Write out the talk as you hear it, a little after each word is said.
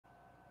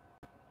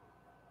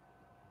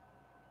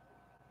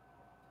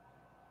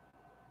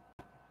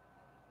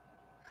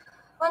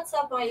What's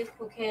up, all you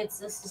cool kids?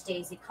 This is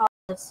Daisy Call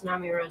of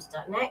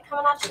TsunamiRose.net,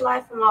 coming at you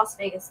live from Las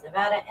Vegas,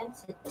 Nevada. And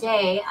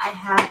today I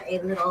have a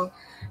little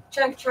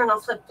junk journal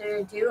flip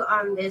to do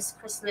on this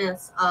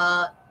Christmas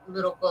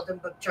little golden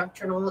book junk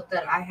journal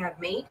that I have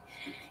made.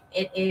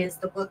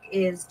 The book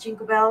is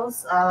Jingle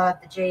Bells.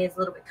 The J is a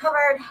little bit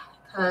covered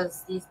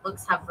because these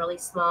books have really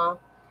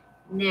small,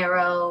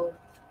 narrow,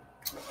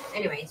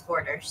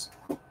 borders.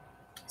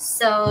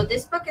 So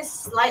this book is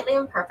slightly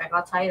imperfect,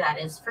 I'll tell you that.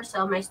 It is for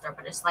sale in my store,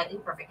 but it's slightly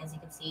imperfect. As you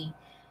can see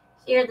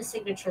here, the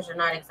signatures are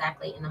not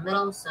exactly in the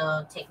middle,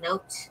 so take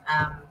note.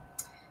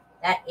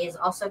 That is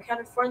also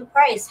accounted for in the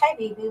price. Hi,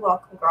 baby.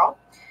 Welcome, girl.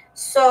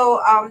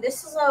 So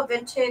this is a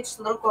vintage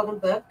little golden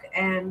book,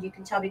 and you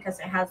can tell because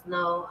it has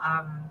no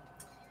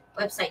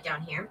website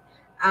down here.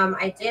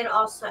 I did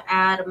also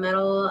add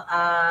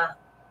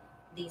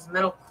these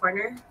metal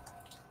corner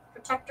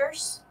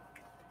protectors.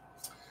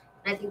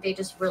 I think they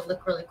just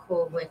look really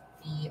cool with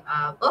the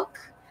book.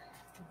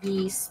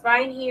 The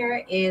spine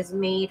here is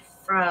made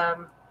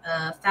from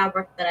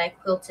fabric that I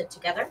quilted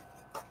together.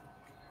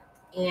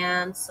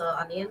 And so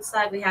on the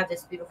inside, we have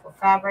this beautiful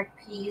fabric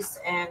piece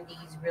and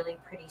these really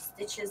pretty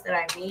stitches that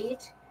I made.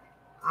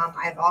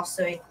 I've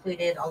also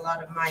included a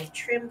lot of my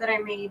trim that I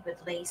made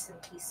with lace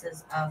and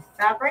pieces of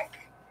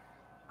fabric.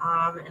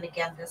 And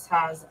again, this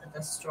has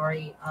the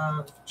story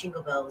of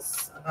Jingle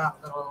Bells, about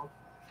little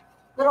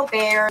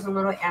bears and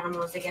little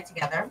animals that get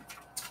together.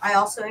 I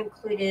also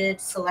included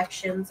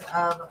selections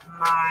of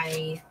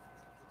my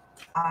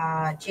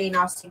Jane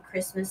Austen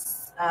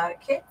Christmas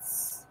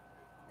kits,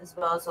 as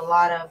well as a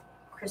lot of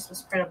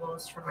Christmas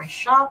printables from my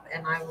shop,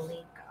 and I will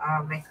link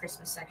my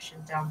Christmas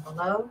section down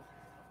below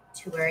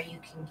to where you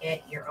can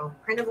get your own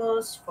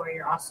printables for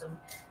your awesome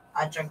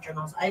junk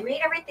journals. I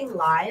made everything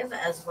live,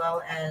 as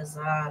well as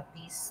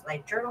these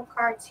like journal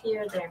cards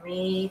here that I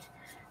made.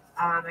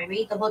 I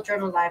made the whole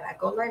journal live. I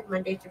go live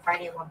Monday through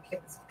Friday at 1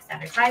 p.m. Pacific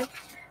Standard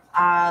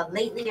Time.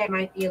 Lately, I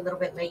might be a little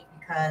bit late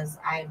because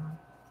I'm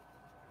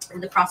in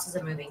the process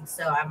of moving,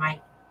 so I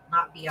might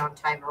not be on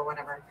time or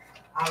whatever.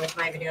 With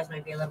my videos,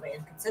 might be a little bit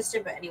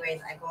inconsistent, but anyways,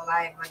 I go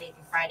live Monday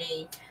through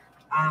Friday,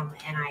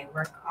 and I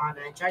work on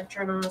a junk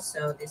journal.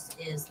 So this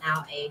is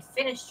now a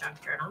finished junk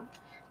journal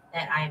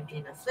that I am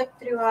doing a flip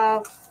through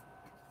of.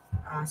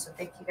 So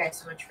thank you guys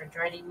so much for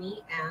joining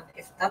me, and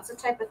if that's the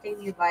type of thing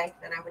you'd like,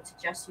 then I would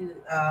suggest you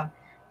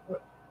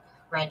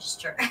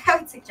register. I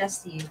would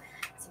suggest you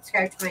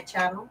subscribe to my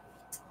channel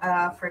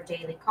for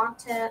daily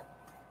content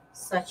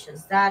such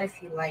as that.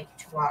 If you like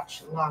to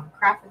watch long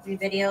craft with me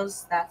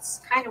videos,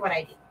 that's kind of what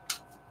I do.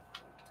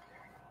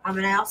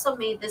 And I also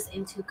made this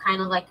into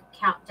kind of like a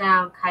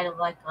countdown, kind of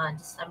like a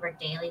December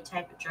daily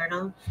type of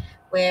journal,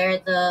 where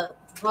the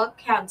book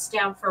counts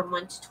down from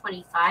 1 to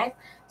 25.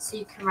 So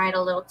you can write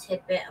a little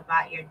tidbit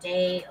about your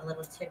day, a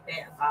little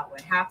tidbit about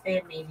what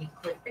happened, maybe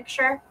include a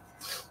picture.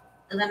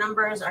 And the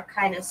numbers are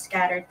kind of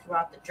scattered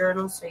throughout the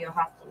journal, so you'll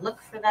have to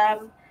look for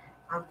them.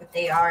 But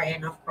they are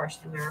in, of course,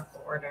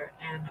 numerical order.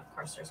 And, of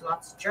course, there's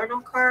lots of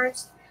journal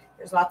cards,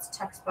 there's lots of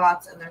text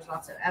spots, and there's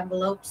lots of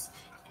envelopes.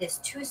 It has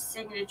 2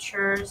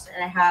 signatures,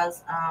 and it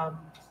has, I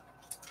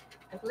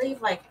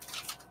believe, like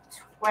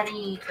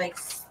 20, like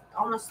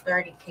almost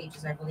 30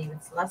 pages, I believe.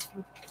 It's less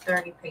than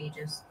 30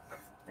 pages.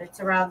 But it's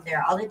around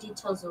there. All the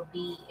details will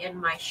be in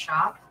my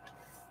shop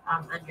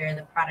under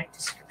the product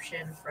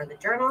description for the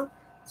journal.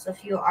 So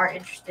if you are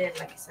interested,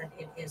 like I said,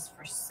 it is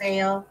for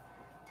sale.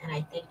 And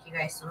I thank you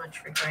guys so much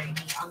for joining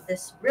me on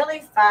this really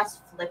fast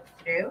flip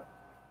through.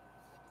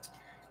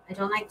 I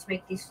don't like to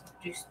make these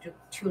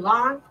too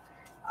long.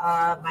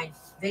 My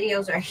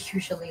videos are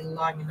usually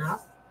long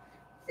enough.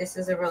 This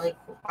is a really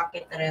cool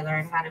pocket that I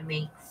learned how to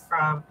make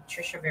from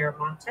Patricia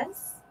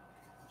Viramontes.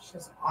 She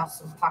has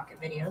awesome pocket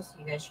videos.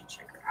 You guys should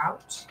check her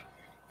out.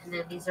 And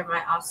then these are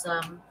my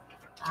awesome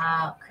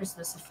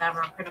Christmas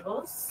ephemera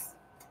printables.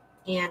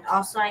 And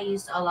also I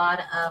used a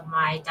lot of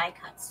my die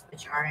cuts,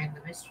 which are in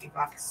the mystery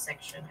box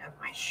section of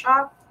my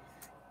shop.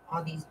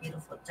 All these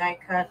beautiful die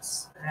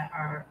cuts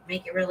that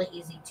make it really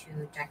easy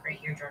to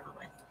decorate your journal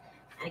with.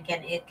 And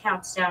again, it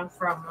counts down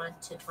from 1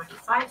 to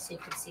 25, so you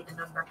can see the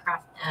number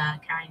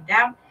counting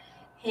down.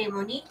 Hey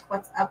Monique,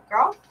 what's up,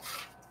 girl?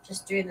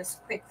 Just doing this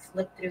quick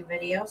flip through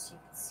video so you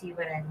can see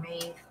what I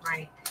made.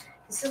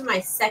 This is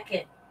my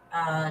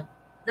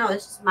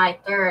this is my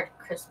third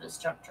Christmas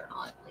junk journal,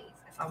 I believe,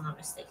 if I'm not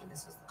mistaken.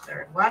 This is the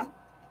third one.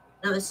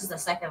 No, this is the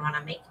second one.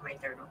 I'm making my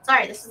third one.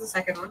 Sorry, this is the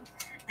second one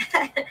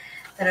that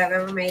I've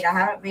ever made. I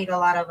haven't made a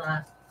lot of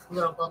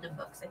little golden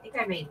books. I think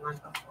I made one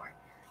before.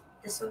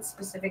 This one's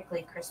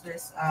specifically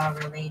Christmas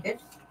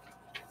related.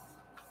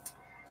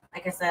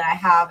 Like I said, I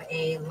have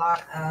a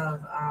lot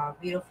of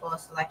beautiful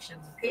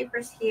selections of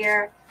papers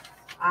here.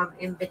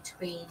 In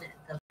between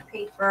the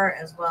paper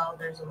as well,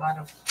 there's a lot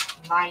of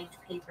lined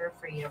paper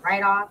for you to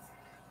write on.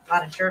 A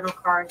lot of journal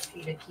cards for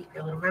you to keep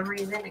your little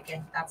memories in.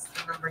 Again, that's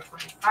the number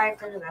 25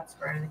 there. That's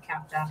where the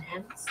countdown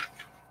ends.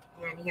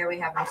 And here we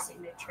have my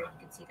signature. You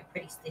can see the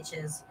pretty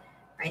stitches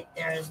right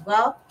there as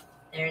well.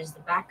 There's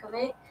the back of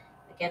it.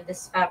 Again,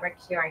 this fabric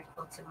here I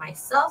quilted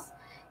myself.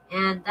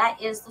 And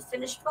that is the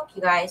finished book,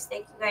 you guys.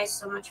 Thank you guys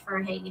so much for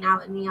hanging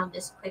out with me on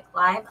this quick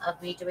live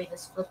of me doing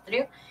this flip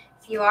through.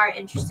 If you are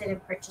interested in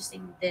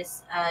purchasing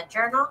this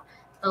journal,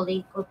 the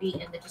link will be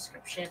in the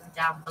description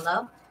down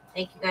below.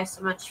 Thank you guys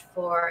so much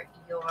for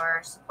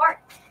your support.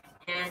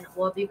 And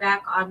we'll be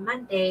back on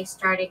Monday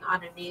starting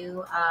on a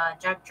new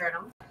junk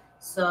journal.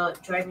 So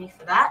join me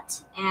for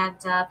that. And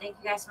thank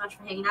you guys so much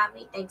for hanging out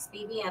with me. Thanks,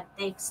 BB, and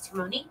thanks to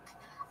Monique.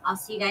 I'll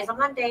see you guys on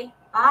Monday.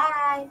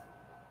 Bye.